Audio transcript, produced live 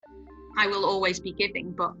I will always be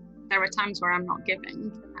giving, but there are times where I'm not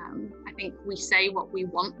giving. I think we say what we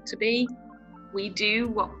want to be, we do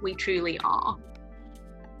what we truly are.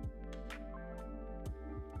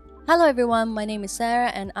 Hello everyone, my name is Sarah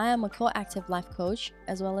and I am a co-active life coach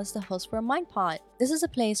as well as the host for MindPod. This is a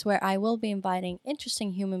place where I will be inviting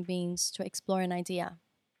interesting human beings to explore an idea.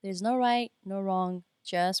 There's no right, no wrong,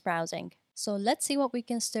 just browsing. So let's see what we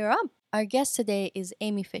can stir up. Our guest today is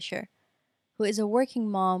Amy Fisher, who is a working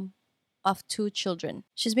mom of 2 children.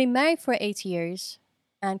 She's been married for 8 years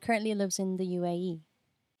and currently lives in the UAE.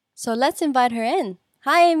 So let's invite her in.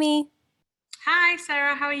 Hi Amy. Hi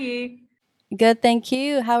Sarah, how are you? Good, thank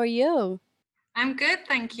you. How are you? I'm good,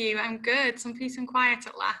 thank you. I'm good. Some peace and quiet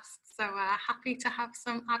at last. So happy to have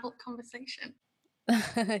some adult conversation.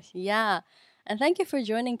 Yeah. And thank you for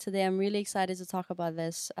joining today. I'm really excited to talk about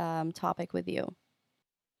this topic with you.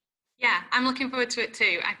 Yeah, I'm looking forward to it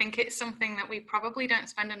too. I think it's something that we probably don't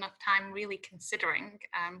spend enough time really considering,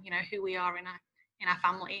 who we are in our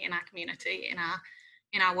family, in our community, in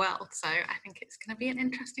our world. So I think it's going to be an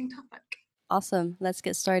interesting topic. Awesome. Let's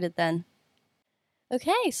get started then.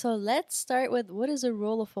 Okay, so let's start with what is the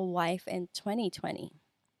role of a wife in 2020?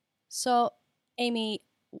 So, Amy,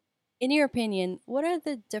 in your opinion, what are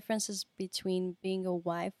the differences between being a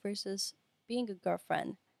wife versus being a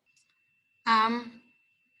girlfriend? Um,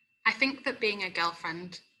 I think that being a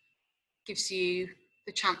girlfriend gives you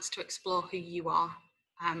the chance to explore who you are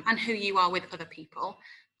and who you are with other people.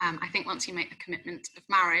 I think once you make the commitment of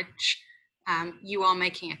marriage, you are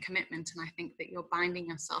making a commitment, and I think that you're binding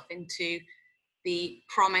yourself into the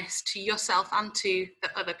promise to yourself and to the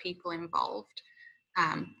other people involved,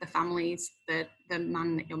 the families, the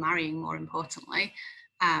man that you're marrying, more importantly,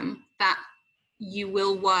 that you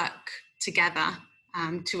will work together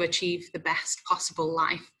to achieve the best possible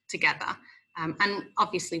life together. And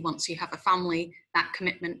obviously, once you have a family, that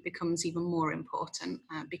commitment becomes even more important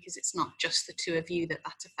because it's not just the two of you that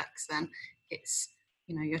affects. Then it's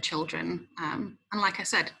your children, and like I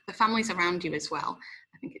said, the families around you as well.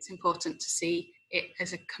 I think it's important to see it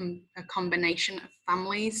as a combination of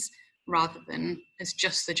families rather than as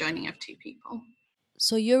just the joining of two people.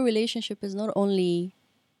 So, your relationship is not only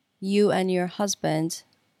you and your husband,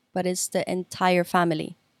 but it's the entire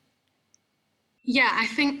family. Yeah, I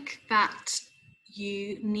think that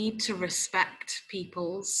you need to respect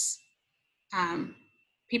um,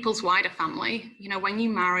 people's wider family. When you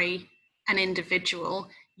marry an individual,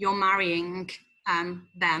 you're marrying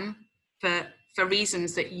them for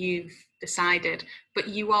reasons that you've decided, but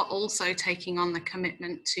you are also taking on the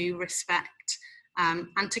commitment to respect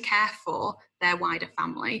and to care for their wider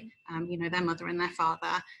family, their mother and their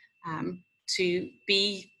father, to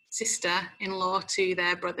be sister-in-law to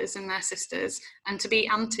their brothers and their sisters, and to be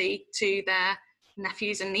auntie to their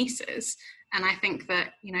nephews and nieces. And I think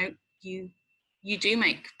that, you do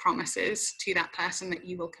make promises to that person that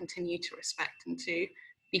you will continue to respect and to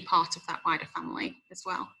be part of that wider family as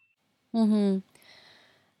well. Mm-hmm.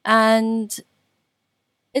 And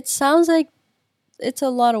it sounds like it's a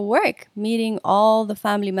lot of work meeting all the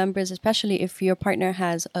family members, especially if your partner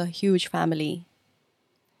has a huge family.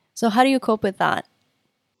 So how do you cope with that?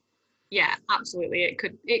 Yeah, absolutely.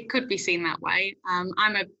 It could be seen that way. I'm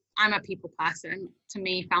a people person. To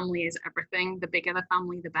me, family is everything. The bigger the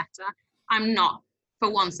family, the better. I'm not for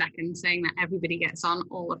 1 second saying that everybody gets on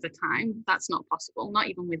all of the time. That's not possible. Not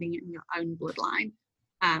even within your own bloodline.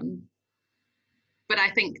 Um, but I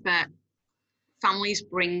think that families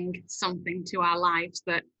bring something to our lives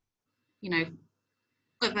that you know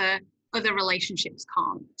other relationships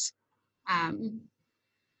can't. Um,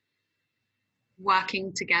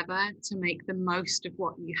 Working together to make the most of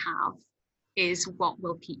what you have is what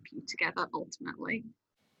will keep you together ultimately.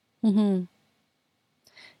 Mm-hmm.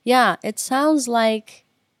 Yeah, it sounds like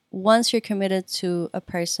once you're committed to a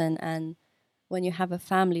person and when you have a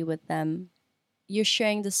family with them, you're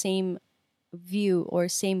sharing the same view or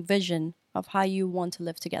same vision of how you want to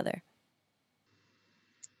live together.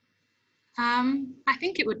 I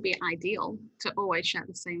think it would be ideal to always share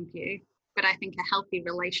the same view, but I think a healthy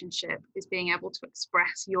relationship is being able to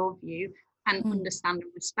express your view and Mm. understand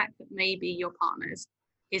and respect that maybe your partner's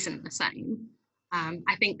isn't the same.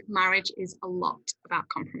 I think marriage is a lot about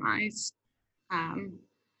compromise. Um,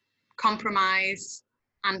 Compromise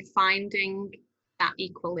and finding that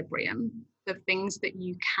equilibrium, the things that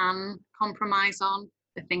you can compromise on,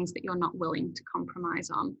 the things that you're not willing to compromise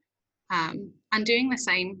on, and doing the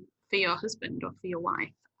same for your husband or for your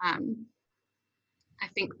wife. I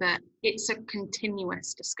think that it's a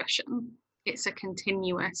continuous discussion, it's a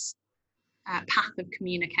continuous path of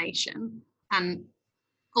communication, and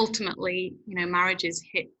ultimately, marriages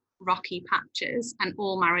hit rocky patches, and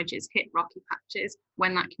all marriages hit rocky patches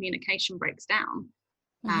when that communication breaks down.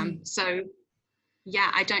 So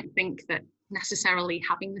yeah, I don't think that necessarily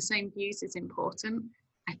having the same views is important.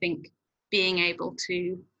 I think being able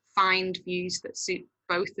to find views that suit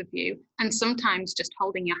both of you, and sometimes just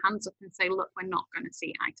holding your hands up and say, look, we're not going to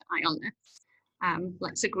see eye to eye on this.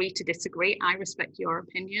 Let's agree to disagree. I respect your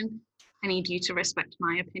opinion. I need you to respect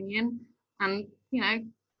my opinion. And,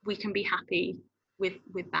 we can be happy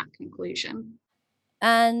with that conclusion.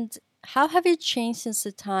 And how have you changed since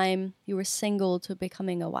the time you were single to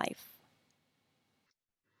becoming a wife?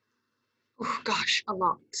 Oh, gosh, a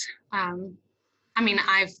lot.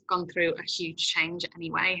 I've gone through a huge change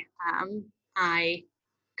anyway. I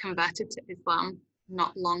converted to Islam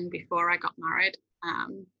not long before I got married.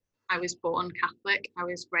 I was born Catholic. I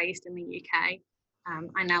was raised in the UK.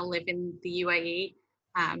 I now live in the UAE,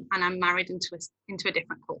 and I'm married into a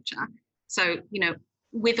different culture. So,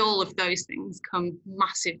 with all of those things come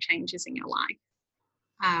massive changes in your life.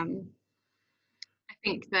 I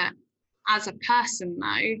think that as a person,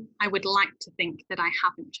 though, I would like to think that I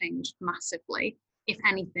haven't changed massively. If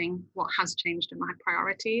anything, what has changed are my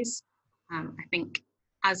priorities. I think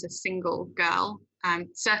as a single girl,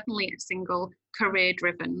 certainly a single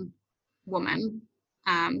career-driven woman,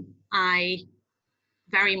 I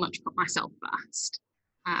very much put myself first.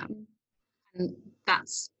 And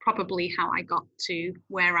that's probably how I got to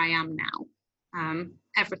where I am now.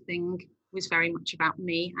 Everything was very much about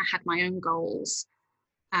me. I had my own goals.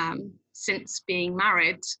 Since being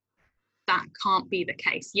married, that can't be the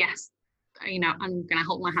case. Yes, I'm going to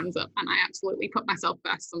hold my hands up, and I absolutely put myself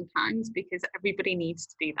first sometimes, because everybody needs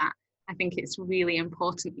to do that. I think it's really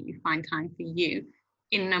important that you find time for you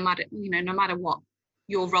in no matter what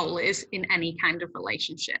your role is in any kind of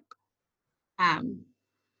relationship.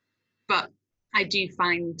 But I do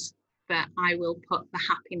find that I will put the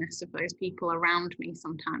happiness of those people around me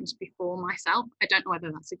sometimes before myself. I don't know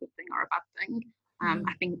whether that's a good thing or a bad thing.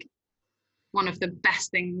 I think one of the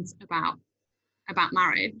best things about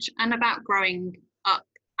marriage and about growing up,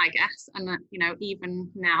 I guess, and that,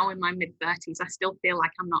 even now in my mid-30s, I still feel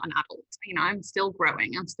like I'm not an adult. I'm still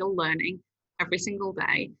growing, I'm still learning every single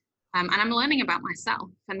day. And I'm learning about myself.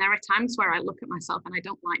 And there are times where I look at myself and I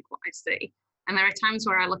don't like what I see. And there are times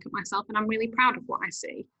where I look at myself and I'm really proud of what I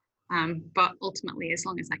see. But ultimately, as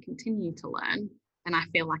long as I continue to learn, then I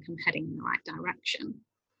feel like I'm heading in the right direction.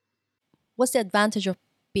 What's the advantage of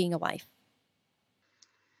being a wife?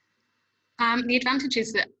 The advantage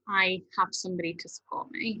is that I have somebody to support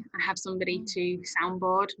me. I have somebody to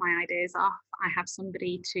soundboard my ideas off. I have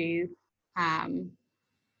somebody to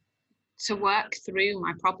work through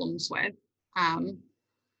my problems with,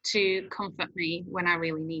 to comfort me when I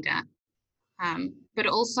really need it. But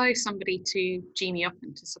also somebody to G me up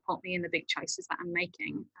and to support me in the big choices that I'm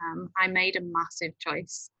making. I made a massive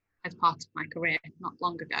choice as part of my career not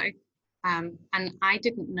long ago. And I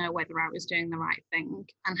didn't know whether I was doing the right thing.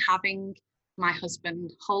 And having my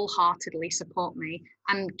husband wholeheartedly support me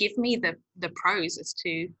and give me the pros as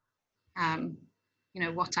to,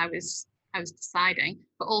 what I was deciding,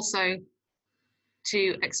 but also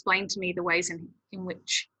to explain to me the ways in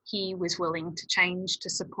which he was willing to change to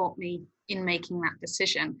support me in making that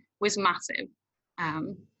decision was massive.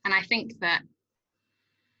 And I think that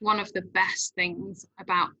one of the best things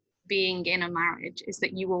about being in a marriage is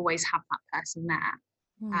that you always have that person there.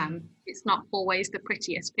 It's not always the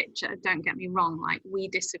prettiest picture, don't get me wrong, like we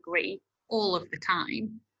disagree all of the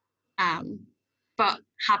time. But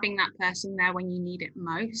having that person there when you need it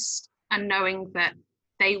most, and knowing that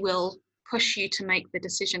they will push you to make the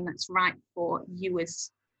decision that's right for you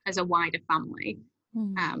as a wider family,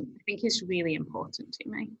 I think is really important to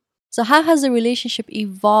me. So how has the relationship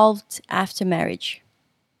evolved after marriage?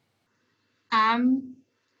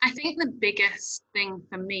 I think the biggest thing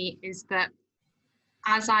for me is that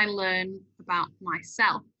as I learn about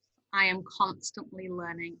myself, I am constantly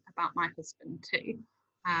learning about my husband too.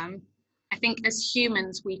 I think as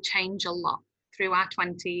humans, we change a lot through our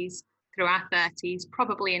 20s, through our 30s,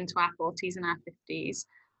 probably into our 40s and our 50s.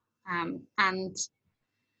 And,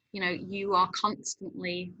 you are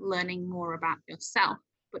constantly learning more about yourself,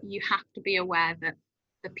 but you have to be aware that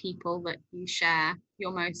the people that you share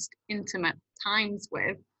your most intimate times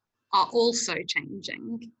with are also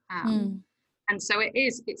changing. And so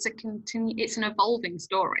it's an evolving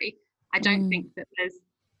story. I don't think that there's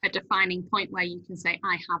a defining point where you can say,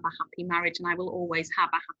 I have a happy marriage and I will always have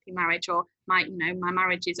a happy marriage, or my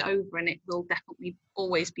marriage is over and it will definitely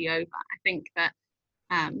always be over. I think that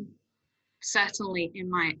certainly in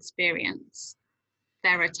my experience,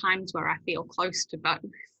 there are times where I feel close to both.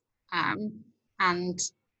 And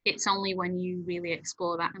it's only when you really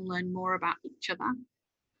explore that and learn more about each other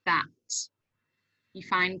that you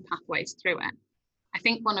find pathways through it. I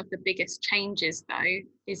think one of the biggest changes, though,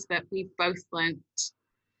 is that we've both learnt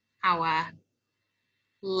our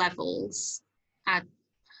levels. I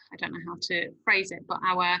don't know how to phrase it, but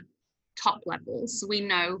our top levels. We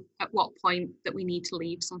know at what point that we need to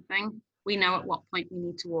leave something. We know at what point we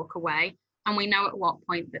need to walk away. And we know at what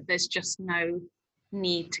point that there's just no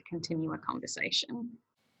need to continue a conversation.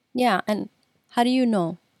 Yeah, and how do you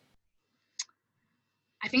know?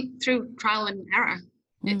 I think through trial and error.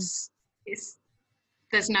 Mm. It's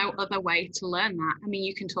there's no other way to learn that. I mean,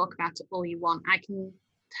 you can talk about it all you want. I can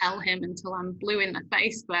tell him until I'm blue in the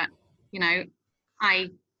face that, you know, I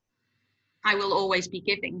will always be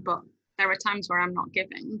giving, but there are times where I'm not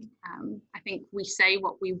giving. I think we say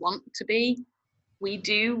what we want to be. We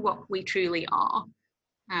do what we truly are.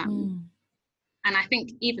 And I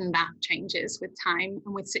think even that changes with time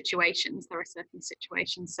and with situations. There are certain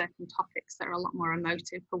situations, certain topics that are a lot more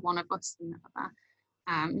emotive for one of us than the other.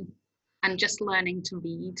 And just learning to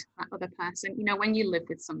read that other person. You know, when you live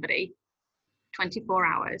with somebody 24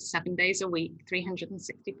 hours, 7 days a week,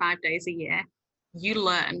 365 days a year, you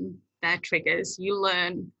learn their triggers, you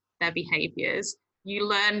learn their behaviors, you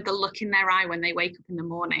learn the look in their eye when they wake up in the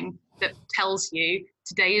morning that tells you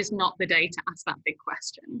today is not the day to ask that big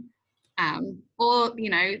question. Or,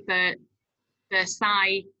 you know, the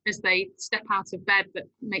sigh as they step out of bed that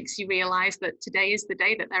makes you realize that today is the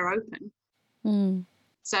day that they're open.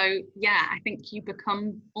 So, yeah, I think you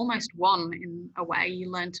become almost one in a way.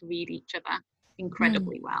 You learn to read each other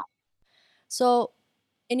incredibly well. So,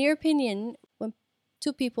 in your opinion, when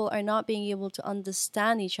two people are not being able to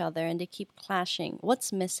understand each other and they keep clashing,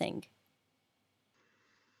 what's missing?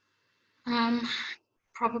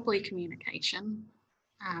 Probably communication.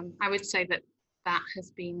 I would say that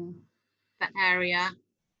has been the area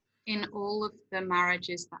in all of the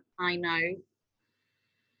marriages that I know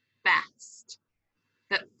best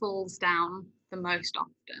that falls down the most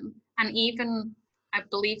often. And even, I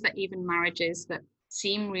believe that even marriages that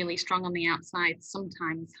seem really strong on the outside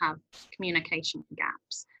sometimes have communication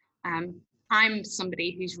gaps. I'm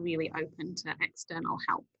somebody who's really open to external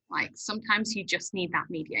help. Like sometimes you just need that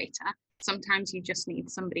mediator. Sometimes you just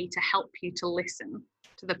need somebody to help you to listen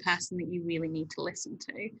to the person that you really need to listen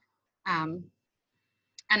to. And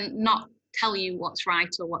not tell you what's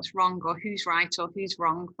right or what's wrong or who's right or who's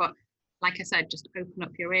wrong, but like I said, just open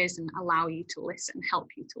up your ears and allow you to listen, help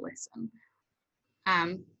you to listen.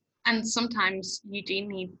 And sometimes you do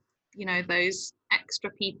need, you know, those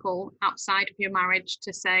extra people outside of your marriage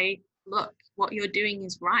to say, look, what you're doing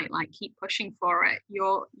is right. Like keep pushing for it.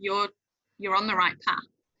 You're on the right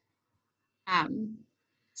path.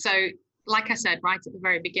 So like I said, right at the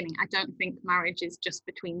very beginning, I don't think marriage is just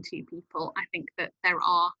between two people. I think that there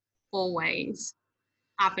are always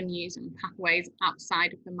avenues and pathways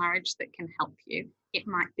outside of the marriage that can help you. It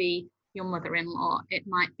might be your mother-in-law. It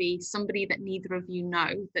might be somebody that neither of you know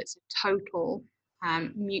that's a total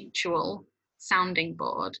mutual sounding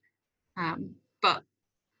board. But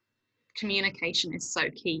communication is so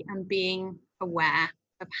key, and being aware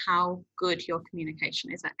of how good your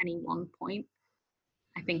communication is at any one point,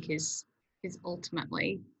 I think is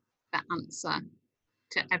ultimately the answer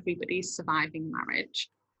to everybody's surviving marriage.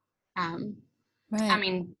 Right. I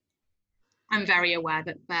mean, I'm very aware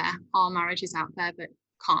that there are marriages out there that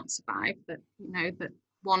can't survive, that, you know, that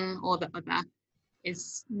one or the other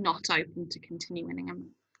is not open to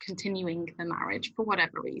continuing the marriage for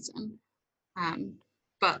whatever reason.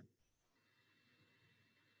 But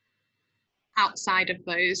outside of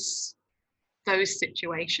those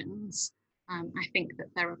situations, I think that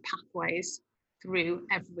there are pathways through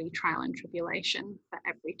every trial and tribulation for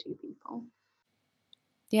every two people.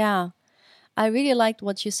 Yeah. I really liked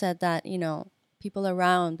what you said that, you know, people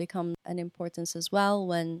around become an importance as well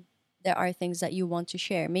when there are things that you want to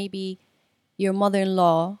share. Maybe your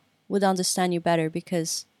mother-in-law would understand you better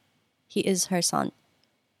because he is her son,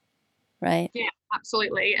 right? Yeah,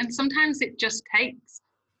 absolutely. And sometimes it just takes,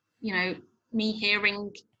 you know, me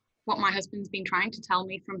hearing what my husband's been trying to tell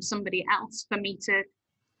me from somebody else for me to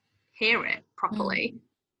hear it properly.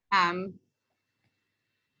 And,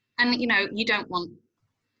 you know, you don't want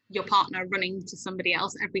your partner running to somebody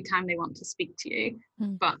else every time they want to speak to you.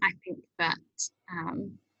 But I think that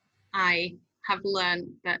I have learned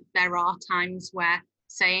that there are times where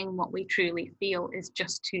saying what we truly feel is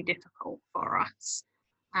just too difficult for us.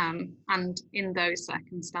 And in those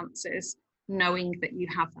circumstances, knowing that you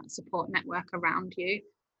have that support network around you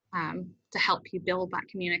to help you build that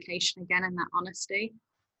communication again and that honesty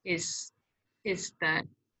is the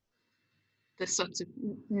sort of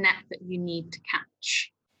net that you need to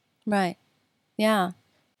catch. Right. Yeah.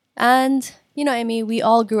 And, Amy, we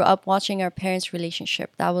all grew up watching our parents'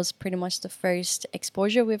 relationship. That was pretty much the first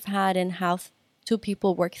exposure we've had in how two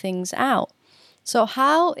people work things out. So,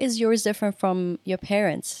 how is yours different from your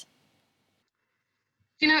parents?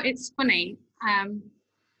 It's funny.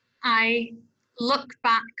 I look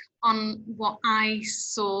back on what I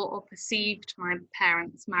saw or perceived my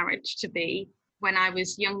parents' marriage to be when I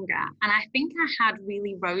was younger, and I think I had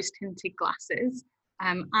really rose-tinted glasses.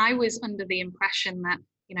 I was under the impression that,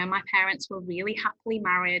 my parents were really happily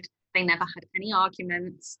married. They never had any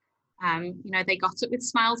arguments. They got up with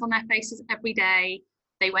smiles on their faces every day.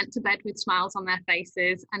 They went to bed with smiles on their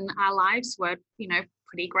faces, and our lives were,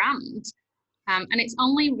 pretty grand. And it's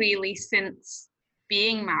only really since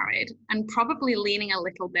being married and probably leaning a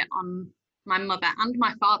little bit on my mother and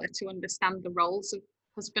my father to understand the roles of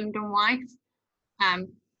husband and wife, um,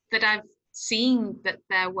 that I've seen that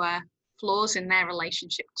there were flaws in their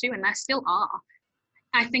relationship too, and there still are.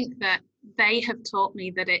 I think that they have taught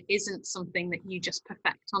me that it isn't something that you just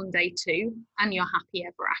perfect on day two and you're happy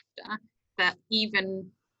ever after. That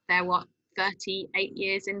even they're 38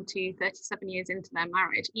 years into 37 years into their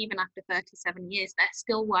marriage, even after 37 years, they're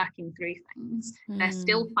still working through things. They're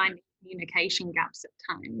still Mm, finding communication gaps at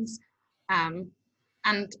times. Um,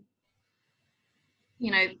 and,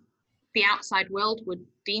 you know, the outside world would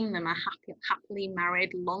deem them a happily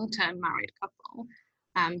married, long-term married couple.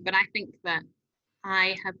 But I think that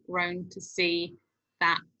I have grown to see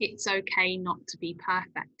that it's okay not to be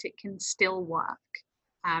perfect. It can still work,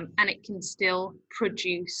 and it can still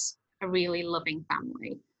produce a really loving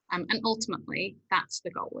family. And ultimately, that's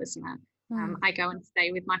the goal, isn't it? mm. I go and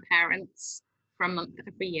stay with my parents for a month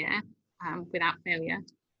every year, without failure,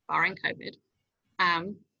 barring COVID.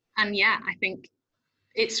 Um, and yeah, I think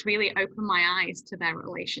it's really opened my eyes to their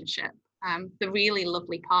relationship, the really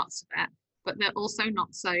lovely parts of it, but they're also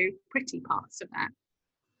not so pretty parts of it.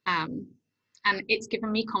 Um, and it's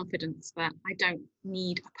given me confidence that I don't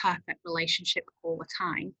need a perfect relationship all the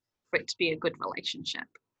time for it to be a good relationship.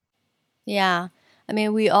 Yeah. I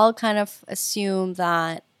mean, we all kind of assume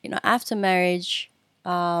that, after marriage,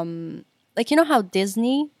 like, how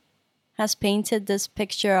Disney has painted this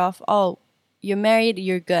picture of, oh, you're married,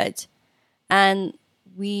 you're good. And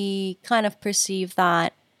we kind of perceive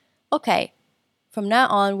that, okay, from now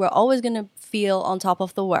on, we're always going to feel on top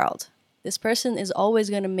of the world. This person is always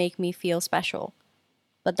going to make me feel special.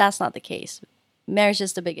 But that's not the case. Marriage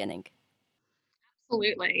is the beginning.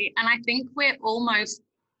 Absolutely. And I think we're almost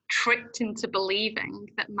tricked into believing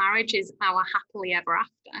that marriage is our happily ever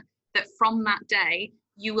after, that from that day,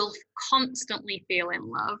 you will constantly feel in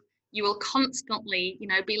love. You will constantly,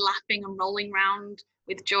 be laughing and rolling around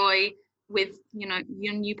with joy with,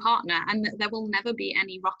 your new partner, and that there will never be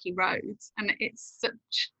any rocky roads. And it's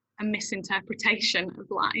such a misinterpretation of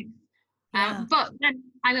life. Yeah, But then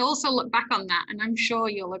I also look back on that, and I'm sure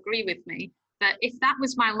you'll agree with me that if that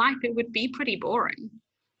was my life, it would be pretty boring.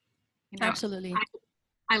 You know, absolutely. I,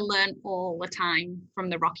 I learn all the time from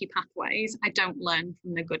the rocky pathways. I don't learn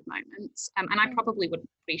from the good moments. And I probably wouldn't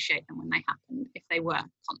appreciate them when they happened if they were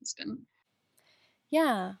constant.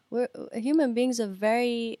 Yeah, human beings are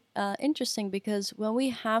very interesting because when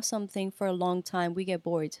we have something for a long time, we get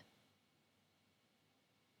bored.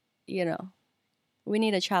 You know, we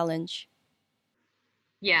need a challenge.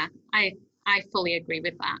 Yeah, I fully agree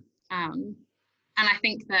with that. Um, and I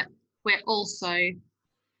think that we're also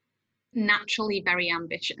naturally very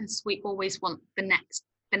ambitious. We always want the next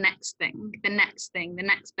thing, the next thing, the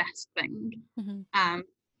next best thing. Hmm. Um,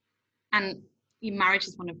 and marriage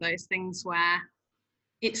is one of those things where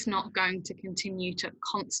it's not going to continue to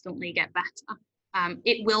constantly get better.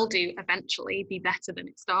 It will do eventually be better than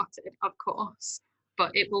it started, of course,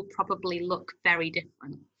 but it will probably look very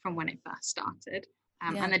different from when it first started.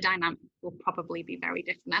 Yeah. And the dynamic will probably be very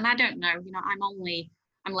different. And I don't know,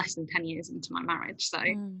 I'm less than 10 years into my marriage. So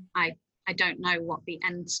Mm, I, I don't know what the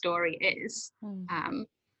end story is. mm. Um,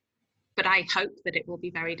 but I hope that it will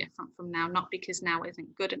be very different from now, not because now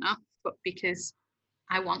isn't good enough, but because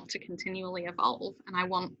I want to continually evolve, and I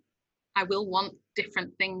will want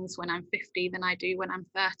different things when I'm 50 than I do when I'm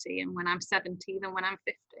 30, and when I'm 70 than when I'm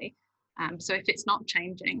 50. So if it's not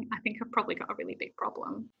changing, I think I've probably got a really big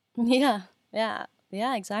problem. Yeah, yeah,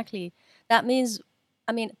 yeah, exactly. That means,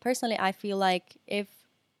 I mean, personally, I feel like if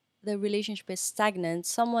the relationship is stagnant,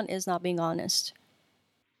 someone is not being honest,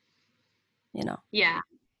 you know? Yeah,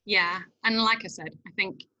 yeah. And like I said, I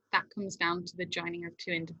think that comes down to the joining of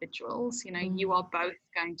two individuals. You Mm, are both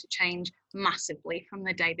going to change massively from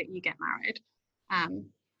the day that you get married. Um,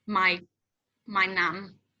 my my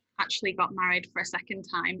nan actually got married for a second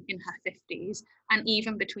time in her 50s, and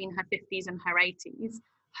even between her 50s and her 80s,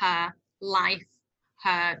 her life,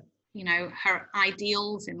 her, her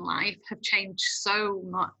ideals in life have changed so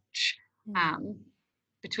much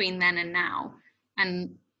between then and now.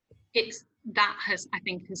 And I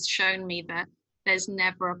think has shown me that there's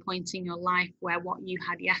never a point in your life where what you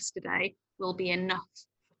had yesterday will be enough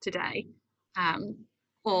for today,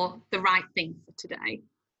 or the right thing for today,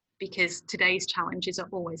 because today's challenges are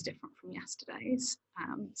always different from yesterday's.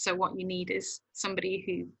 So what you need is somebody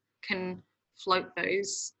who can float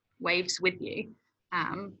those waves with you,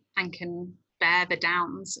 and can bear the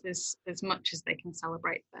downs as much as they can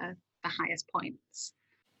celebrate the highest points.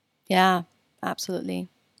 Yeah, absolutely.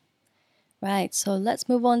 Right. So let's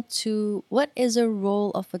move on to what is a role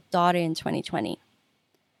of a daughter in 2020?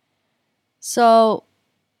 So,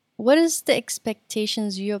 what is the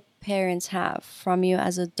expectations your parents have from you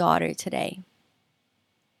as a daughter today?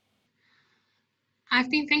 I've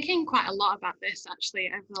been thinking quite a lot about this actually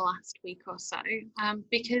over the last week or so,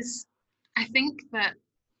 because I think that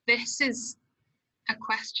this is a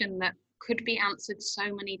question that could be answered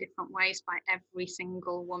so many different ways by every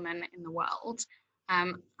single woman in the world.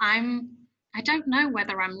 I don't know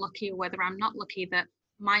whether I'm lucky or whether I'm not lucky that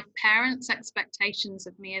my parents' expectations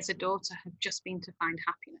of me as a daughter have just been to find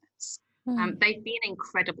happiness. They've been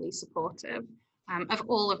incredibly supportive of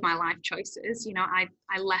all of my life choices. I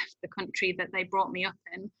left the country that they brought me up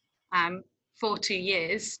in for 2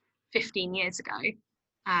 years, 15 years ago.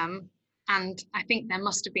 And I think there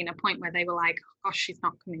must have been a point where they were like, gosh, she's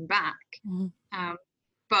not coming back.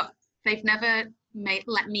 But they've never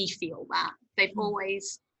let me feel that. They've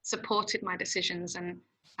always supported my decisions and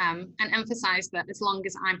emphasized that as long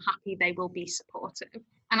as I'm happy, they will be supportive.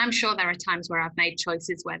 And I'm sure there are times where I've made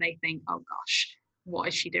choices where they think, oh gosh, what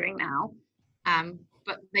is she doing now?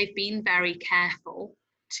 But they've been very careful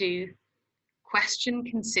to question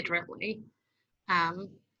considerately,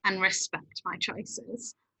 and respect my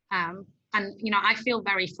choices. And I feel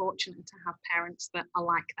very fortunate to have parents that are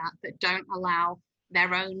like that don't allow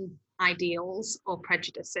their own ideals or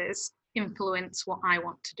prejudices influence what I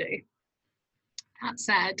want to do. That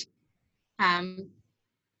said,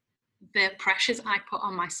 the pressures I put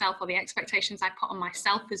on myself, or the expectations I put on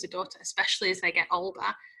myself as a daughter, especially as they get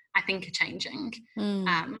older, I think are changing.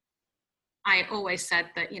 I always said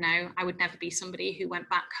that, I would never be somebody who went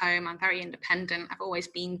back home. I'm very independent. I've always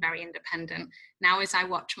been very independent. Now, as I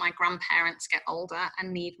watch my grandparents get older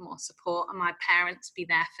and need more support, and my parents be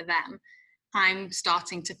there for them, I'm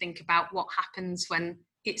starting to think about what happens when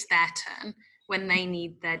it's their turn, when they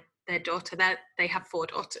need their daughter. They have 4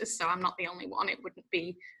 daughters, so I'm not the only one. It wouldn't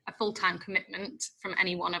be a full-time commitment from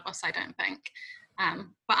any one of us, I don't think.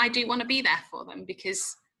 But I do want to be there for them,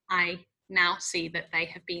 because I now see that they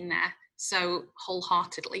have been there so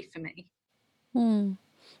wholeheartedly for me.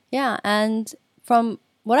 Yeah, and from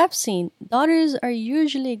what I've seen, daughters are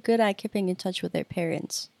usually good at keeping in touch with their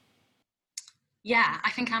parents. Yeah,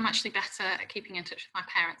 I think I'm actually better at keeping in touch with my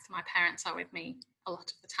parents than my parents are with me a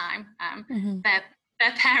lot of the time.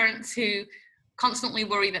 They're parents who constantly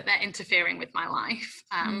worry that they're interfering with my life,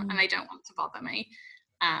 and they don't want to bother me.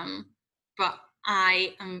 But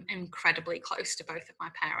I am incredibly close to both of my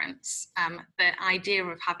parents. The idea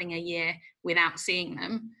of having a year without seeing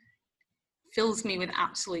them fills me with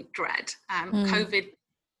absolute dread. COVID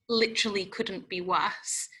literally couldn't be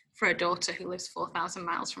worse for a daughter who lives 4,000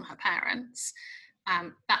 miles from her parents.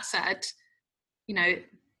 That said,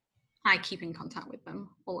 I keep in contact with them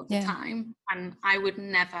all of the time, and I would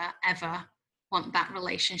never, ever want that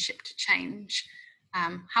relationship to change.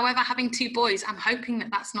 However, having 2 boys, I'm hoping that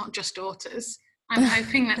that's not just daughters. I'm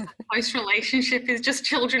hoping that close relationship is just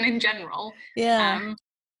children in general,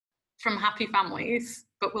 from happy families.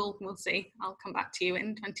 But we'll see. I'll come back to you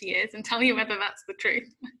in 20 years and tell you whether that's the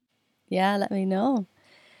truth. Yeah, let me know.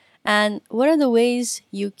 And what are the ways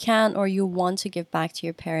you can or you want to give back to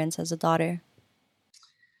your parents as a daughter?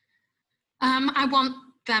 I want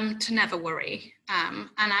them to never worry. And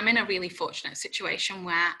I'm in a really fortunate situation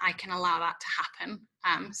where I can allow that to happen.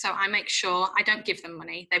 So I make sure I don't give them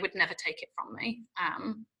money. They would never take it from me.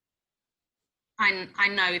 I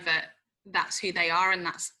know that that's who they are, and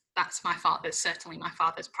that's certainly my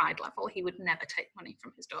father's pride level. He would never take money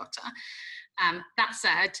from his daughter. That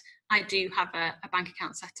said, I do have a bank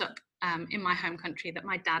account set up in my home country that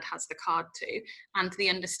my dad has the card to. And the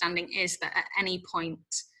understanding is that at any point,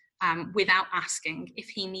 without asking, if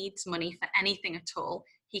he needs money for anything at all,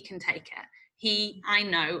 he can take it. I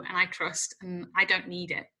know and I trust, and I don't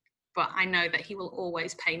need it, but I know that he will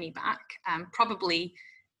always pay me back, probably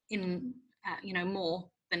in more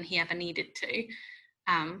than he ever needed to.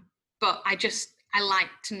 But I like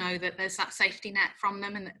to know that there's that safety net from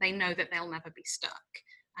them, and that they know that they'll never be stuck.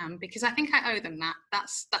 because I think I owe them that.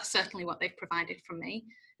 That's certainly what they've provided for me.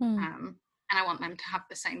 Mm. And I want them to have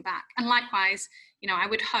the same back. And likewise, I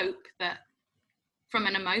would hope that from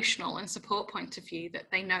an emotional and support point of view, that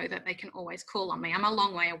they know that they can always call on me. I'm a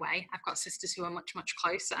long way away. I've got sisters who are much, much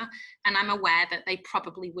closer, and I'm aware that they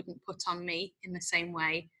probably wouldn't put on me in the same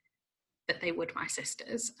way that they would my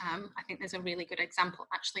sisters. I think there's a really good example.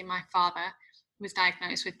 Actually, my father was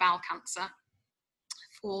diagnosed with bowel cancer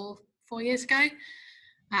 4 years ago.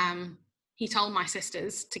 He told my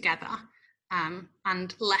sisters together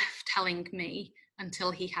and left telling me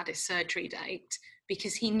until he had his surgery date,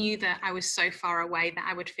 because he knew that I was so far away that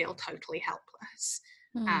I would feel totally helpless.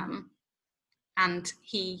 And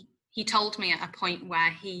he told me at a point where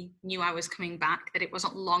he knew I was coming back that it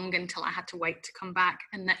wasn't long until I had to wait to come back,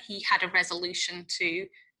 and that he had a resolution to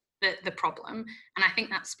the problem. And I think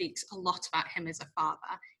that speaks a lot about him as a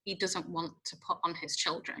father. He doesn't want to put on his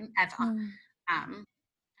children ever. And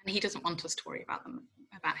he doesn't want us to worry about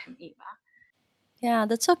him either. Yeah,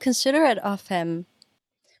 that's so considerate of him.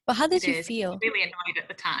 But how did It you is. feel? He was really annoyed at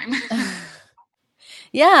the time.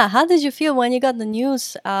 Yeah, how did you feel when you got the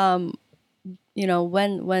news? When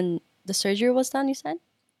the surgery was done, you said?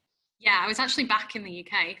 Yeah, I was actually back in the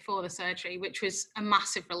UK for the surgery, which was a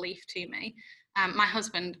massive relief to me. My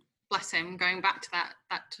husband, bless him, going back to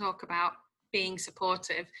that talk about being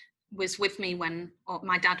supportive, was with me or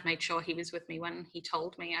my dad made sure he was with me when he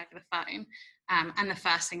told me over the phone. And the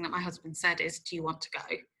first thing that my husband said is, "Do you want to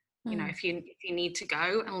go? If you need to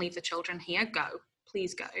go and leave the children here, go.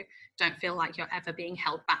 Please go. Don't feel like you're ever being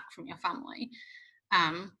held back from your family."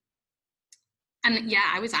 And yeah,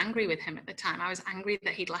 I was angry with him at the time. I was angry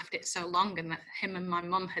that he'd left it so long, and that him and my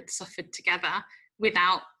mum had suffered together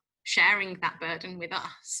without sharing that burden with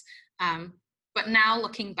us. But now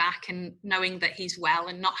looking back and knowing that he's well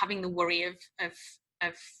and not having the worry of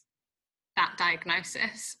that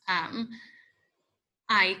diagnosis,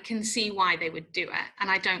 I can see why they would do it. And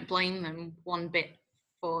I don't blame them one bit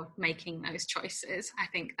for making those choices. I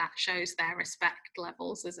think that shows their respect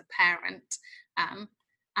levels as a parent.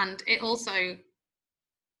 And it also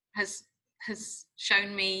has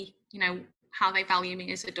shown me, how they value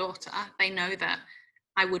me as a daughter. They know that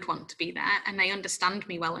I would want to be there, and they understand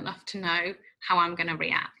me well enough to know how I'm going to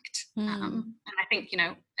react. And I think,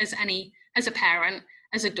 as a parent,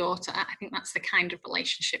 as a daughter, I think that's the kind of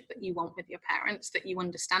relationship that you want with your parents, that you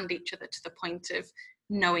understand each other to the point of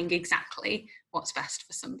knowing exactly what's best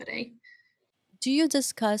for somebody. Do you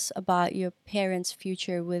discuss about your parents'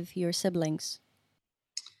 future with your siblings?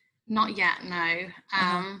 Not yet, no.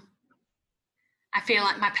 I feel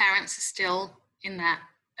like my parents are still in their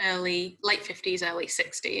late 50s, early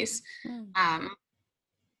 60s.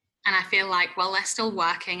 And I feel like, they're still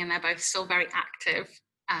working and they're both still very active.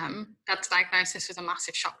 Dad's diagnosis was a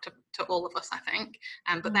massive shock to all of us, I think.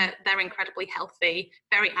 But they're incredibly healthy,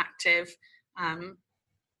 very active,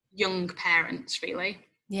 young parents, really.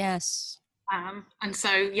 Yes. And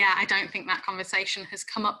so, yeah, I don't think that conversation has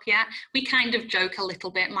come up yet. We kind of joke a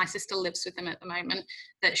little bit. My sister lives with them at the moment,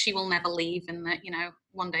 that she will never leave, and that,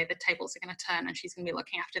 one day the tables are going to turn and she's going to be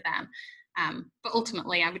looking after them. But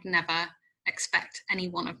ultimately, I would never expect any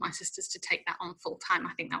one of my sisters to take that on full time.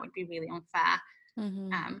 I think that would be really unfair.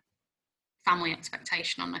 Family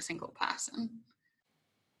expectation on a single person.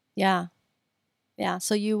 Yeah.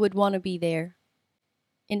 So you would want to be there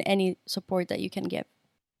in any support that you can give.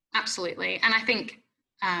 Absolutely. And I think,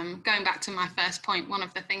 going back to my first point, one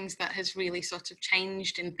of the things that has really sort of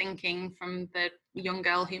changed in thinking from the young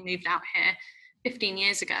girl who moved out here 15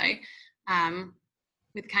 years ago,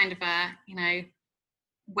 with kind of a,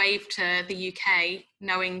 wave to the UK,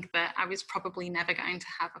 knowing that I was probably never going to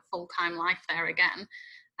have a full-time life there again,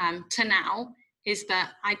 to now, is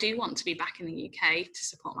that I do want to be back in the UK to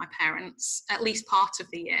support my parents at least part of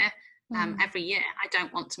the year, every year. I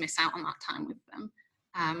don't want to miss out on that time with them.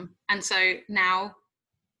 And so now,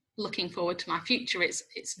 looking forward to my future,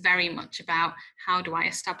 it's very much about how do I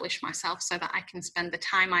establish myself so that I can spend the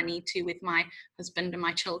time I need to with my husband and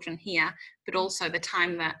my children here, but also the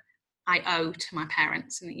time that I owe to my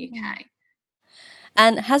parents in the UK.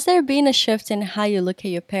 And has there been a shift in how you look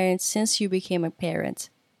at your parents since you became a parent?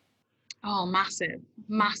 Oh, massive,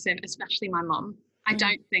 especially my mum. I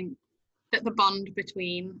don't think that the bond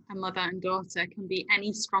between a mother and daughter can be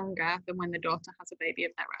any stronger than when the daughter has a baby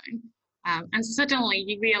of their own. And suddenly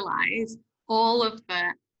you realise all of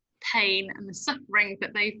the pain and the suffering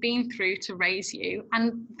that they've been through to raise you.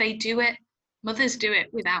 And mothers do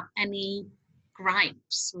it without any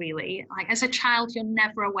gripes, really. Like, as a child, you're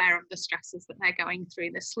never aware of the stresses that they're going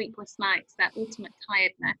through, the sleepless nights, their ultimate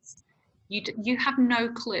tiredness. You have no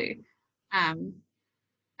clue.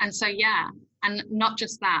 And so, yeah, and not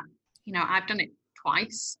just that, I've done it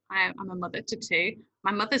twice. I'm a mother to two.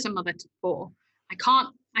 My mother's a mother to four. I can't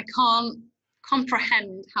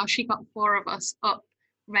comprehend how she got four of us up,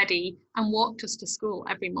 ready, and walked us to school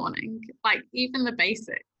every morning. Like, even the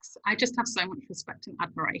basics. I just have so much respect and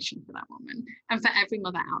admiration for that woman, and for every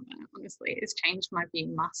mother out there. Honestly, it's changed my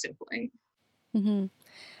view massively. Hmm.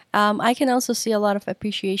 I can also see a lot of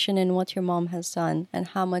appreciation in what your mom has done and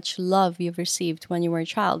how much love you've received when you were a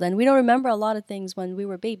child. And we don't remember a lot of things when we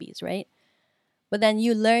were babies, right? But then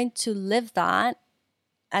you learn to live that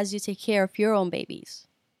as you take care of your own babies.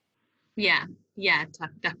 Yeah, yeah,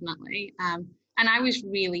 definitely. And I was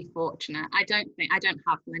really fortunate. I don't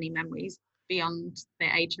have many memories beyond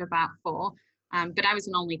the age of about four. But I was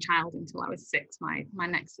an only child until I was six. My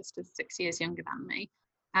next sister's 6 years younger than me.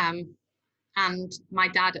 Um, and my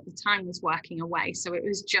dad at the time was working away, so it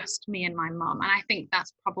was just me and my mum. And I think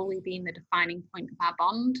that's probably been the defining point of our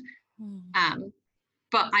bond. Mm. Um,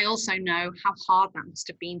 but I also know how hard that must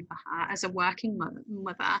have been for her as a working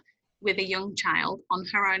mother with a young child on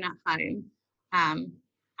her own at home. Um,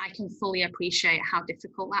 I can fully appreciate how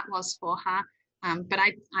difficult that was for her. But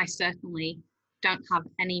I certainly don't have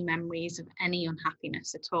any memories of any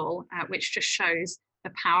unhappiness at all, which just shows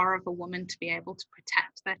the power of a woman to be able to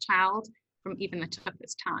protect their child from even the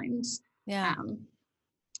toughest times. Yeah. Um,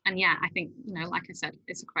 and yeah, I think, like I said,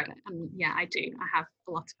 it's a credit. And yeah, I do. I have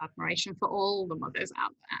a lot of admiration for all the mothers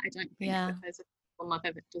out there. I don't think Yeah. that there's a single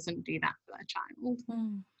mother that doesn't do that for their child.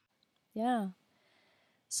 Mm. Yeah.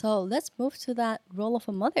 So let's move to that role of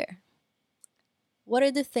a mother. What are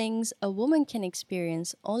the things a woman can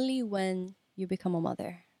experience only when you become a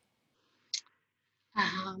mother?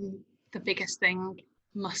 The biggest thing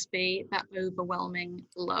must be that overwhelming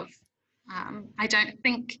love. I don't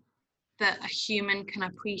think that a human can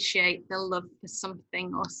appreciate the love for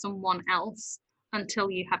something or someone else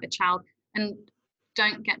until you have a child. And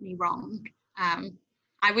don't get me wrong, um,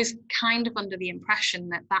 I was kind of under the impression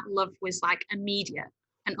that that love was like immediate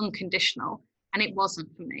and unconditional, and it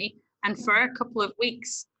wasn't for me. And for a couple of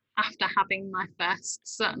weeks after having my first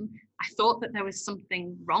son, I thought that there was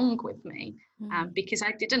something wrong with me, Mm. because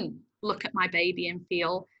I didn't look at my baby and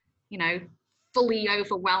feel, you know, fully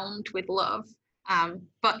overwhelmed with love.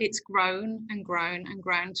 But it's grown and grown and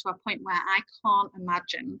grown to a point where I can't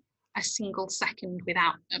imagine a single second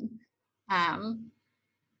without them. Um,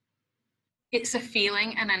 it's a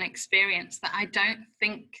feeling and an experience that I don't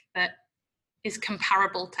think that is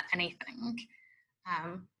comparable to anything.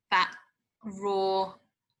 That raw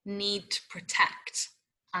need to protect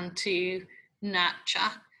and to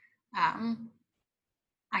nurture. Um,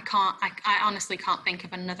 I honestly can't think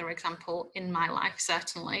of another example in my life,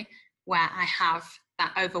 certainly, where I have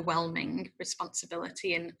that overwhelming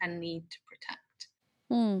responsibility and need to protect.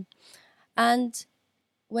 Mm. And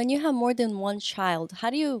when you have more than one child, how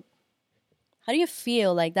do you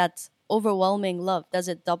feel like that overwhelming love? Does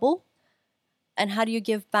it double? And how do you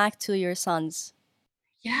give back to your sons?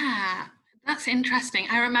 Yeah, that's interesting.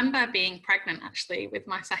 I remember being pregnant actually with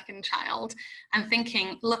my second child and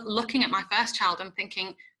thinking, looking at my first child and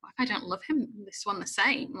thinking, what if I don't love this one the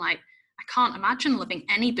same? Like, I can't imagine loving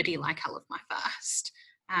anybody like I love my first.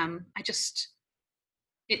 I just,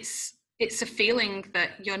 it's a feeling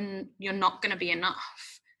that you're not going to be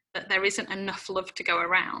enough, that there isn't enough love to go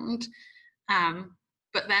around. Um,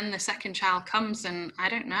 but then the second child comes, and I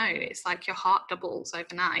don't know, it's like your heart doubles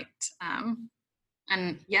overnight.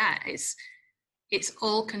 And yeah, it's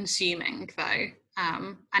all consuming though,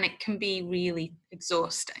 and it can be really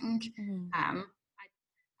exhausting. Mm.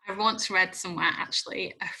 I once read somewhere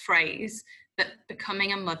actually a phrase that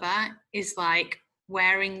becoming a mother is like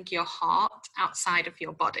wearing your heart outside of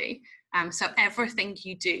your body. So everything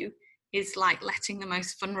you do is like letting the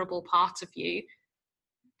most vulnerable part of you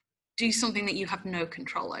do something that you have no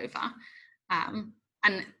control over.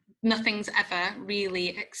 And nothing's ever really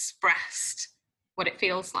expressed what it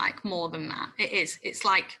feels like more than that. It's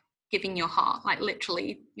like giving your heart, like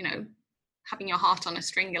literally, having your heart on a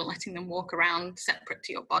string and letting them walk around separate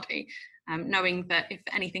to your body, knowing that if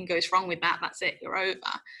anything goes wrong with that, that's it, you're over.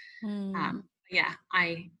 Mm. Yeah,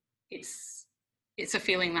 it's it's a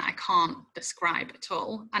feeling that I can't describe at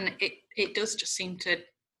all, and it does just seem to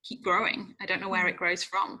keep growing. I don't know where Mm. it grows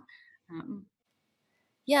from. Um,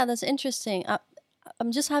 Yeah, that's interesting.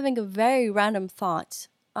 I'm just having a very random thought.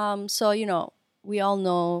 So we all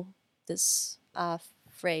know this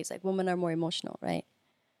phrase like women are more emotional, right?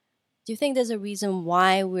 Do you think there's a reason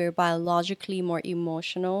why we're biologically more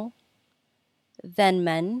emotional than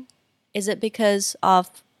men? Is it because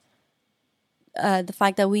of the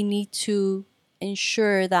fact that we need to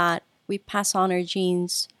ensure that we pass on our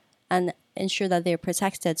genes and ensure that they're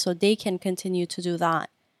protected so they can continue to do that.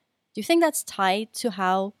 Do you think that's tied to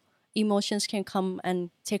how emotions can come and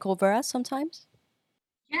take over us sometimes?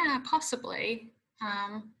 Yeah, possibly.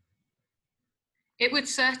 It would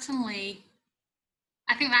certainly,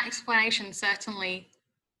 I think that explanation certainly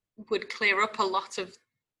would clear up a lot of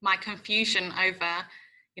my confusion over,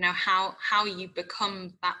 how you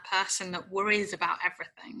become that person that worries about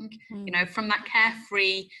everything, from that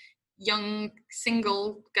carefree young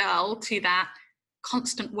single girl to that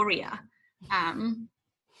constant worrier.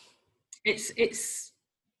 It's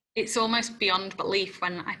almost beyond belief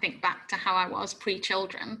when I think back to how I was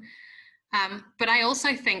pre-children. But I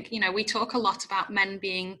also think, we talk a lot about men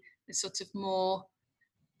being the sort of more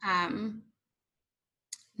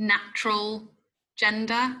natural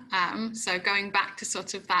gender. So going back to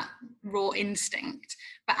sort of that raw instinct.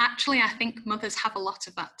 But actually, I think mothers have a lot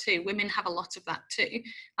of that too. Women have a lot of that too.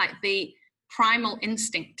 Like the primal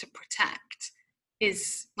instinct to protect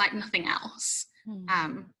is like nothing else.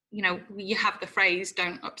 You have the phrase,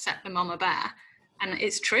 don't upset the mama bear. And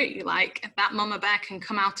it's true, like that mama bear can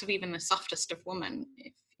come out of even the softest of women.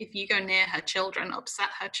 If you go near her children, upset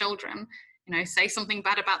her children, say something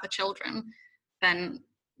bad about the children, then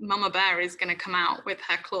mama bear is going to come out with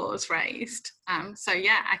her claws raised. So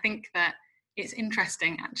yeah, I think that it's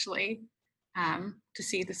interesting actually to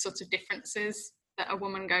see the sort of differences that a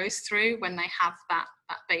woman goes through when they have that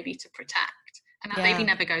baby to protect. And that baby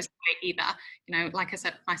never goes away either. Like I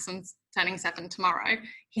said, my son's turning 7 tomorrow.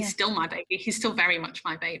 He's still my baby. He's still very much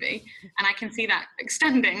my baby. And I can see that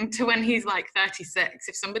extending to when he's like 36.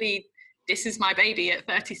 If somebody disses my baby at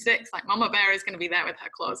 36, like mama bear is going to be there with her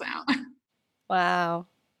claws out. Wow,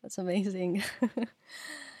 that's amazing.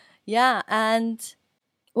 Yeah, and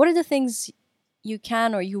what are the things you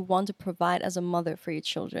can or you want to provide as a mother for your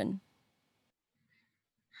children?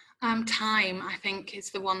 Time, I think,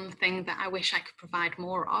 is the one thing that I wish I could provide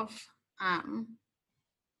more of. And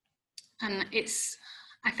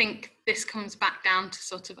I think this comes back down to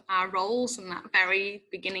sort of our roles and that very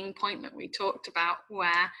beginning point that we talked about,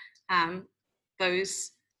 where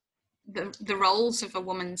the roles of a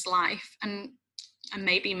woman's life, and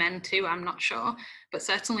maybe men too, I'm not sure, but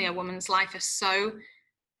certainly a woman's life is so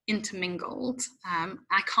intermingled.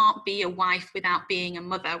 I can't be a wife without being a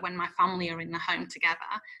mother when my family are in the home together.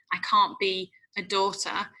 I can't be a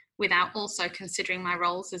daughter without also considering my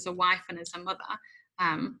roles as a wife and as a mother.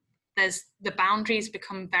 The boundaries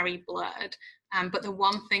become very blurred. But the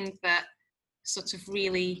one thing that sort of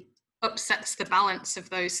really upsets the balance of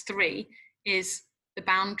those three is the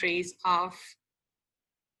boundaries of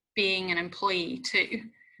being an employee too.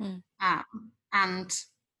 And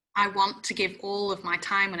I want to give all of my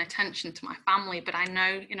time and attention to my family, but I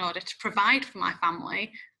know in order to provide for my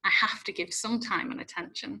family, I have to give some time and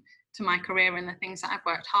attention to my career and the things that I've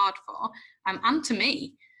worked hard for, and to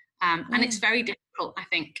me. And it's very difficult, I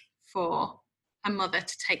think, for a mother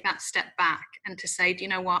to take that step back and to say, do you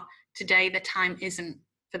know what, today the time isn't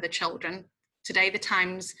for the children. Today the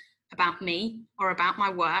time's about me or about my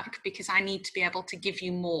work, because I need to be able to give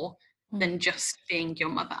you more than just being your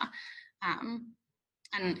mother.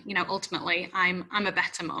 And ultimately I'm a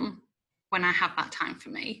better mum when I have that time for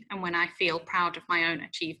me and when I feel proud of my own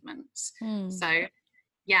achievements. So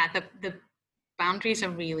yeah, the boundaries are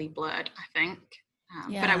really blurred, I think.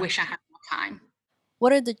 But I wish I had more time.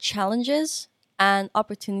 What are the challenges and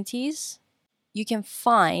opportunities you can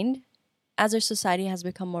find as our society has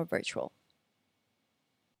become more virtual?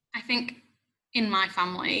 I think in my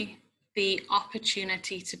family, the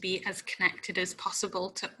opportunity to be as connected as possible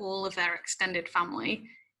to all of their extended family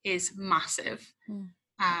is massive.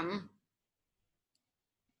 I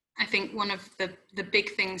think one of the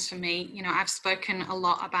big things for me, I've spoken a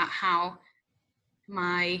lot about how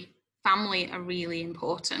my family are really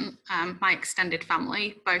important, my extended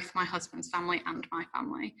family, both my husband's family and my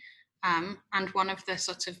family. And one of the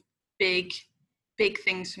sort of big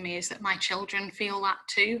things for me is that my children feel that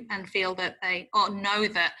too, and feel that know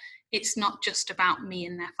that it's not just about me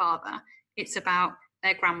and their father. It's about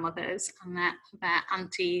their grandmothers and their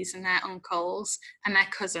aunties and their uncles and their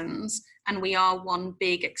cousins. And we are one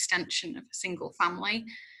big extension of a single family.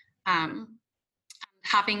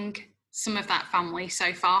 Having some of that family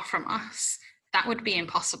so far from us, that would be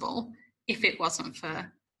impossible if it wasn't for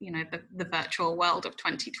the virtual world of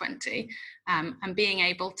 2020, and being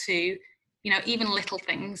able to even little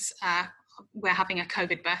things. We're having a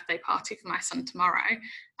COVID birthday party for my son tomorrow,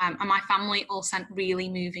 and my family all sent really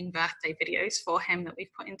moving birthday videos for him that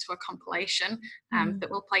we've put into a compilation that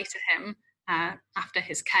we'll play to him after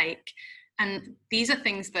his cake. And these are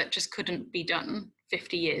things that just couldn't be done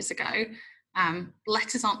 50 years ago.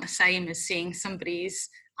 Letters aren't the same as seeing somebody's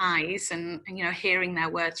eyes and hearing their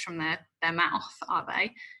words from their mouth, are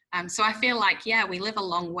they? So I feel like, yeah, we live a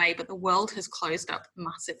long way, but the world has closed up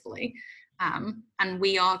massively. And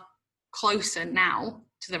we are closer now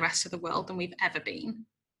to the rest of the world than we've ever been.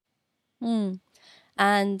 Hmm.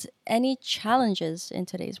 And any challenges in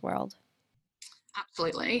today's world?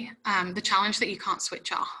 Absolutely. The challenge that you can't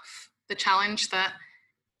switch off, the challenge that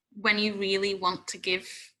when you really want to give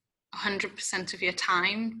 100% of your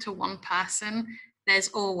time to one person, there's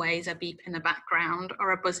always a beep in the background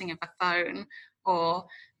or a buzzing of a phone or,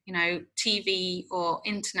 TV or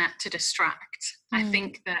internet to distract. I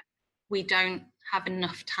think that we don't have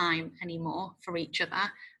enough time anymore for each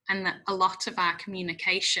other, and that a lot of our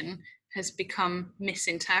communication has become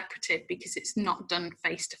misinterpreted because it's not done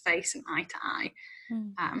face to face and eye to eye.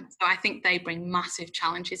 So I think they bring massive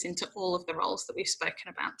challenges into all of the roles that we've spoken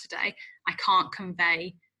about today. I can't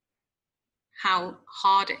convey how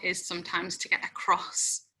hard it is sometimes to get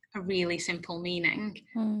across a really simple meaning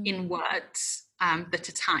in words that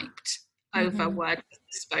are typed over words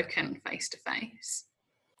spoken face to face.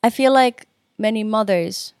 I feel like many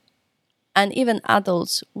mothers and even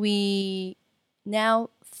adults, we now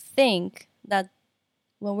think that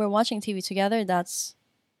when we're watching TV together, that's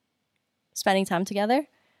spending time together.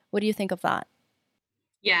 What do you think of that?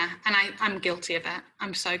 Yeah, and I'm guilty of it.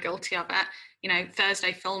 I'm so guilty of it.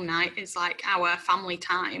 Thursday film night is like our family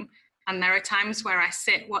time. And there are times where I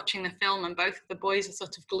sit watching the film and both of the boys are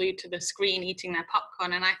sort of glued to the screen eating their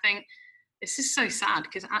popcorn. And I think, this is so sad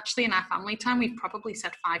because actually in our family time, we've probably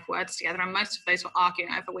said 5 words together, and most of those were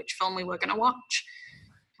arguing over which film we were going to watch.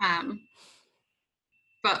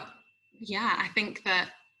 But yeah, I think that,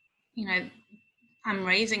 I'm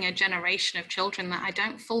raising a generation of children that I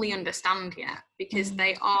don't fully understand yet because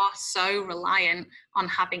they are so reliant on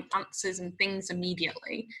having answers and things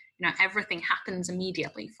immediately. Everything happens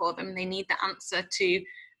immediately for them. They need the answer to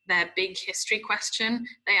their big history question.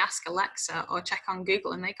 They ask Alexa or check on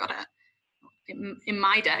Google and they got it. In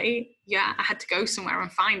my day, yeah, I had to go somewhere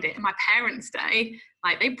and find it. In my parents' day,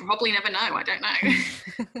 like, they probably never know. I don't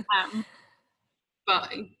know.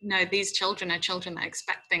 But no, these children are children that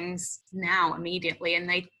expect things now immediately, and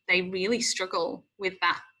they really struggle with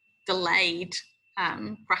that delayed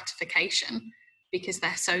gratification because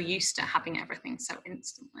they're so used to having everything so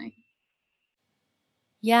instantly.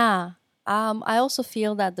 Yeah. I also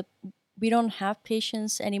feel that we don't have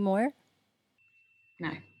patience anymore.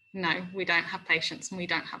 No, we don't have patience and we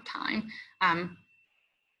don't have time.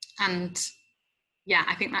 And yeah,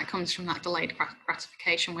 I think that comes from that delayed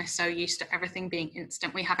gratification. We're so used to everything being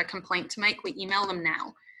instant. We have a complaint to make, we email them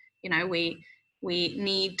now. We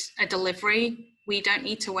need a delivery. We don't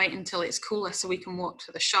need to wait until it's cooler so we can walk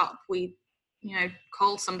to the shop. We,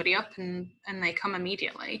 call somebody up and they come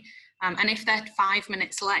immediately. And if they're 5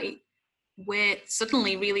 minutes late, we're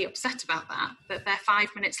suddenly really upset about that they're 5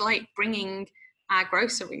 minutes late bringing our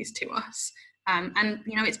groceries to us. And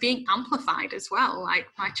it's being amplified as well. Like,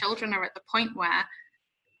 my children are at the point where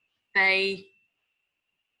they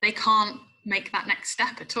can't make that next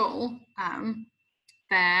step at all.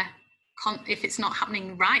 If it's not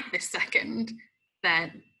happening right this second,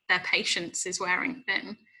 their patience is wearing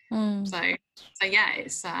thin. So yeah,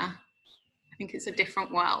 it's I think it's a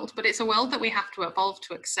different world, but it's a world that we have to evolve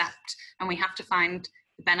to accept, and we have to find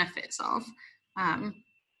the benefits of.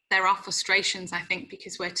 There are frustrations, I think,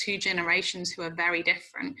 because we're 2 generations who are very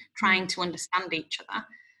different, trying to understand each other.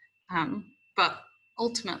 But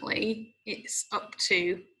ultimately, it's up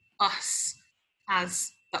to us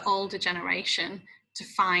as the older generation to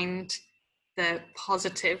find the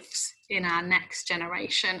positives in our next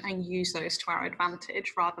generation and use those to our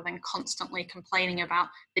advantage rather than constantly complaining about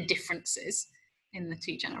the differences in the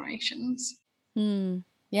 2 generations.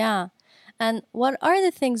 Yeah. And what are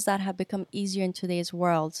the things that have become easier in today's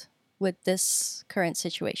world with this current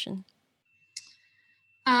situation?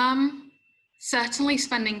 Certainly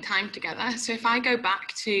spending time together. So if I go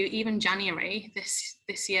back to even January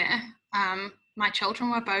this year, my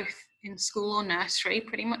children were both in school or nursery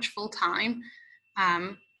pretty much full time.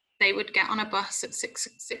 They would get on a bus at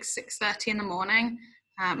 6:30 in the morning.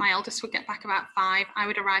 My eldest would get back about 5. I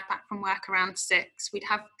would arrive back from work around 6. We'd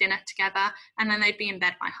have dinner together, and then they'd be in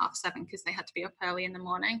bed by 7:30 because they had to be up early in the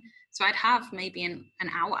morning. So I'd have maybe an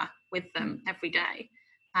hour with them every day.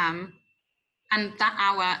 And that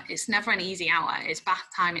hour, it's never an easy hour. It's bath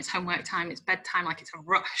time, it's homework time, it's bedtime, like, it's a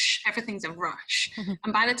rush. Everything's a rush.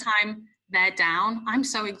 And by the time they're down, I'm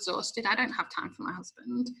so exhausted, I don't have time for my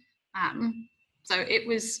husband. So it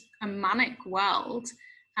was a manic world.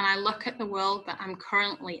 And I look at the world that I'm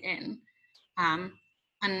currently in. And,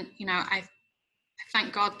 I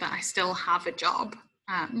thank God that I still have a job.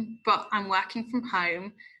 But I'm working from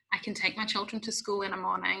home. I can take my children to school in the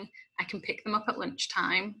morning. I can pick them up at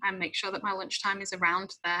lunchtime and make sure that my lunchtime is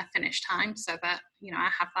around their finish time so that, I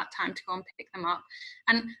have that time to go and pick them up.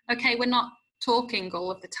 And okay, we're not talking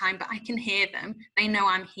all of the time, but I can hear them. They know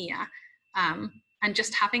I'm here. And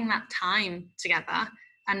just having that time together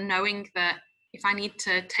and knowing that if I need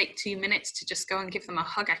to take 2 minutes to just go and give them a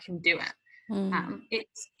hug, I can do it.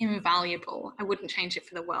 It's invaluable. I wouldn't change it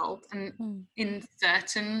for the world. And in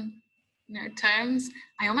certain terms,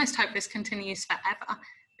 I almost hope this continues forever,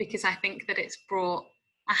 because I think that it's brought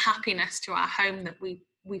a happiness to our home that we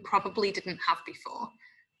probably didn't have before.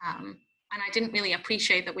 And I didn't really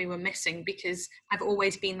appreciate that we were missing, because I've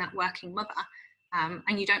always been that working mother.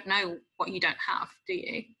 And you don't know what you don't have, do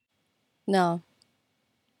you? No.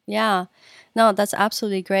 Yeah. No, that's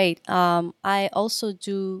absolutely great. I also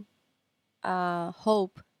do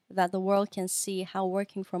hope that the world can see how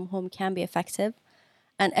working from home can be effective,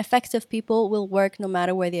 and effective people will work no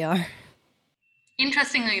matter where they are.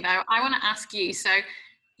 Interestingly, though, I want to ask you, so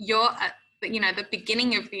you're at the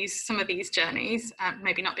beginning of some of these journeys,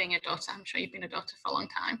 maybe not being a daughter, I'm sure you've been a daughter for a long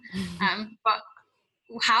time, but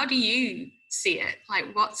how do you see it?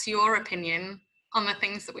 Like, what's your opinion on the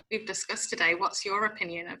things that we've discussed today? What's your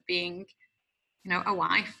opinion of being, a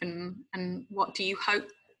wife, and what do you hope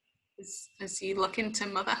as you look into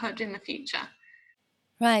motherhood in the future?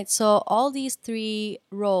 Right. So all these three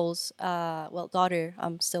roles, daughter,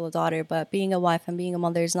 I'm still a daughter, but being a wife and being a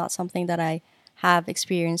mother is not something that I have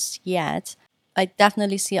experienced yet. I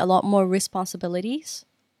definitely see a lot more responsibilities,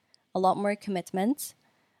 a lot more commitment,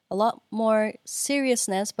 a lot more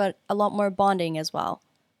seriousness, but a lot more bonding as well.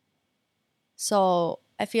 So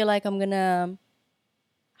I feel like I'm gonna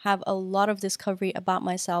have a lot of discovery about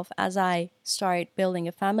myself as I start building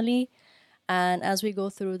a family and as we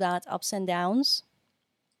go through that ups and downs.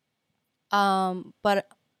 But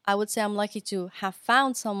I would say I'm lucky to have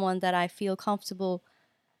found someone that I feel comfortable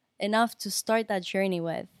enough to start that journey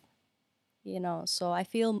with, So I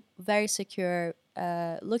feel very secure,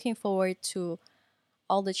 looking forward to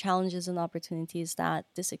all the challenges and opportunities that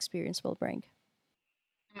this experience will bring.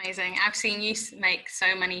 Amazing. I've seen you make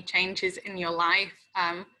so many changes in your life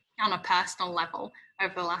on a personal level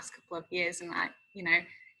over the last couple of years. And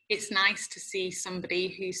it's nice to see somebody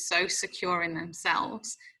who's so secure in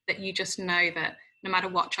themselves that you just know that no matter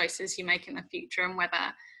what choices you make in the future, and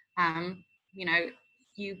whether,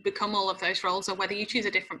 you become all of those roles or whether you choose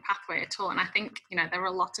a different pathway at all. And I think, there are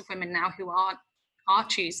a lot of women now who are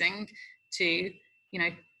choosing to,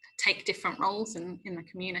 take different roles in the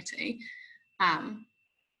community.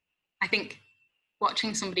 I think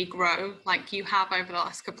watching somebody grow like you have over the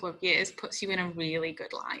last couple of years puts you in a really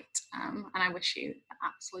good light. And I wish you the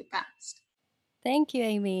absolute best. Thank you,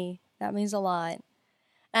 Amy. That means a lot.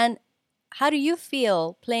 And how do you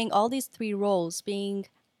feel playing all these three roles, being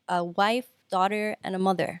a wife, daughter, and a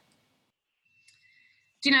mother?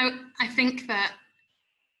 I think that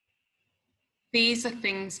these are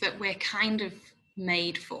things that we're kind of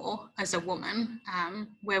made for as a woman.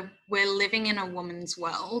 We're living in a woman's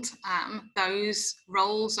world. Those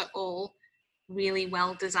roles are all really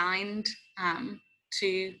well designed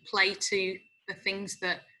to play to the things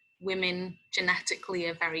that women genetically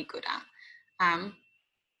are very good at.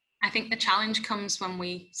 I think the challenge comes when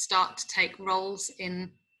we start to take roles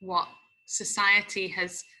in what society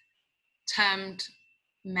has termed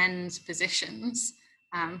men's positions,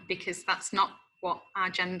 because that's not what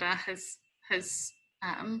our gender has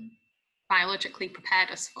biologically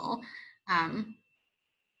prepared us for.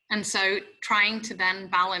 And so trying to then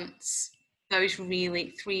balance those three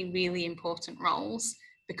really important roles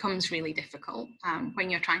becomes really difficult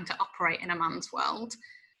when you're trying to operate in a man's world.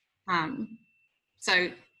 So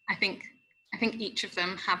I think each of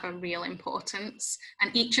them have a real importance,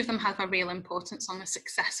 and each of them have a real importance on the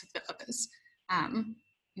success of the others.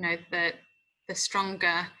 The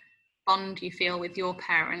stronger bond you feel with your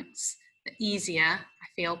parents, the easier I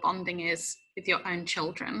feel bonding is with your own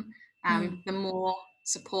children. The more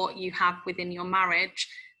support you have within your marriage,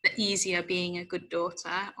 the easier being a good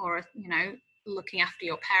daughter or looking after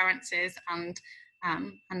your parents is, and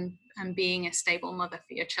being a stable mother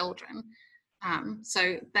for your children.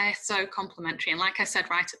 So they're so complementary. And like I said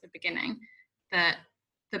right at the beginning, that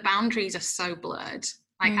the boundaries are so blurred.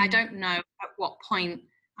 Like I don't know at what point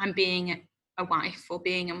I'm being a wife or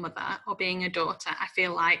being a mother or being a daughter. I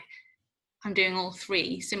feel like I'm doing all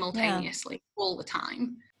three simultaneously all the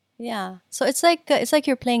time. Yeah. So it's like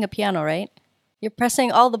you're playing a piano, right? You're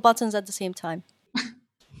pressing all the buttons at the same time.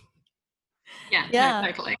 Yeah.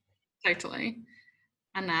 No, totally.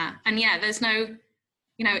 And yeah, there's no,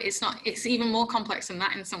 it's even more complex than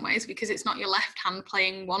that in some ways, because it's not your left hand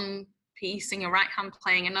playing one piece and your right hand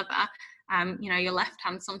playing another. Your left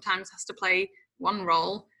hand sometimes has to play one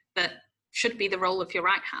role that should be the role of your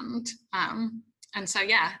right hand. And so,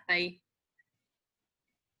 yeah, they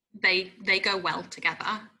go well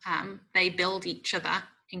together. They build each other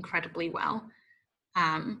incredibly well.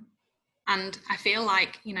 And I feel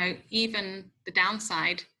like, even the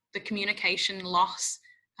downside, the communication loss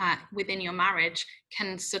within your marriage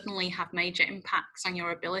can suddenly have major impacts on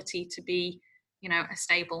your ability to be, a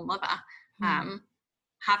stable mother.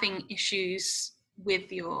 Having issues with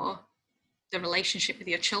the relationship with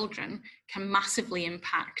your children can massively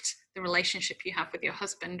impact the relationship you have with your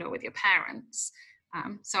husband or with your parents.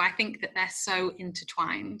 So I think that they're so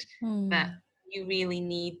intertwined that you really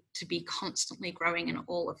need to be constantly growing in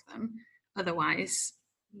all of them. Otherwise,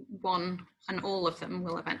 one and all of them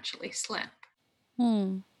will eventually slip.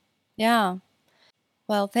 Yeah.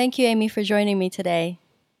 Well, thank you, Amy, for joining me today.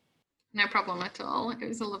 No problem at all. It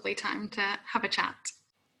was a lovely time to have a chat.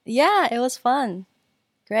 Yeah, it was fun.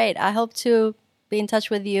 Great. I hope to be in touch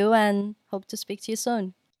with you and hope to speak to you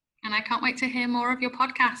soon. And I can't wait to hear more of your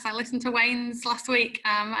podcast. I listened to Wayne's last week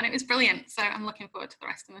and it was brilliant. So I'm looking forward to the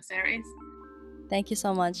rest of the series. Thank you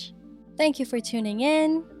so much. Thank you for tuning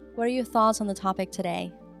in. What are your thoughts on the topic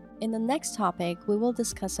today? In the next topic, we will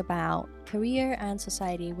discuss about career and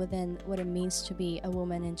society within what it means to be a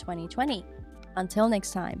woman in 2020. Until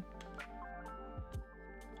next time.